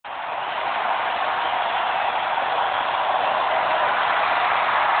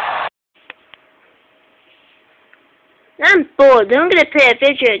I'm bored. I'm gonna play a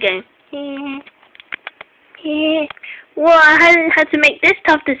video game. Well, I hadn't had to make this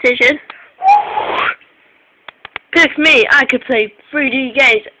tough decision. Pick me. I could play 3D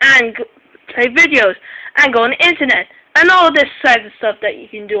games and play videos and go on the internet and all this type of stuff that you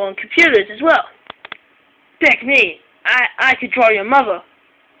can do on computers as well. Pick me. I could draw your mother.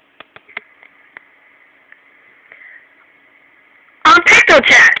 On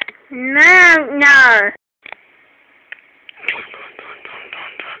PictoChat. No.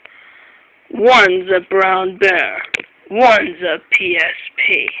 One's a brown bear. One's a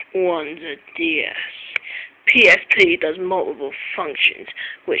PSP. One's a DS. PSP does multiple functions,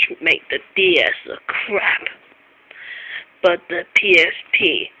 which make the DS a crap. But the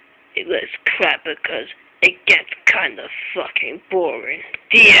PSP, it looks crap because it gets kind of fucking boring.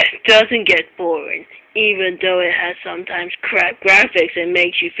 DS doesn't get boring, even though it has sometimes crap graphics and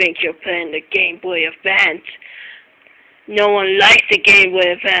makes you think you're playing the Game Boy Advance. No one likes the Game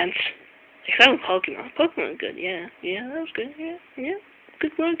Boy Advance. Except for Pokemon. Pokemon's good, yeah, that was good, yeah,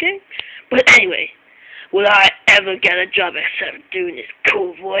 good one game. But anyway, will I ever get a job except doing this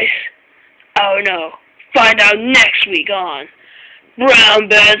cool voice? Oh no, find out next week on Brown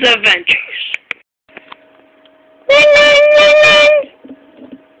Bear's Adventures.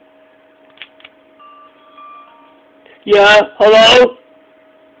 Yeah, hello?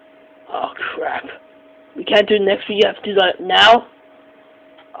 Oh crap. We can't do it next week, you have to do that now?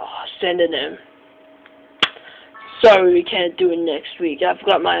 Oh, send it in. Sorry we can't do it next week. I've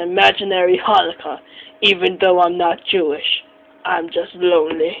got my imaginary Hanukkah, even though I'm not Jewish. I'm just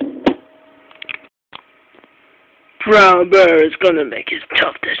lonely. Brown Bear is gonna make his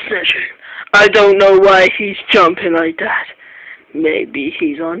tough decision. I don't know why he's jumping like that. Maybe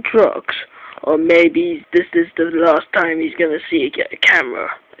he's on drugs. Or maybe this is the last time he's gonna see a camera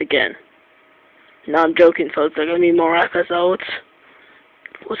again. No, I'm joking, folks. There are gonna be more episodes.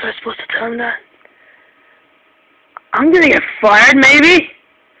 Was I supposed to tell him that? I'm gonna get fired, maybe?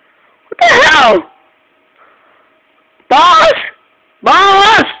 What the hell? Boss!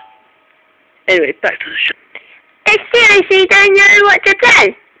 Anyway, back to the show. I seriously don't know what to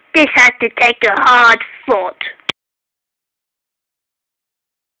do. This has to take a hard thought.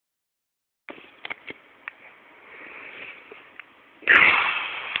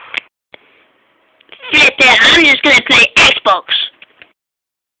 Sit there, I'm just gonna play Xbox.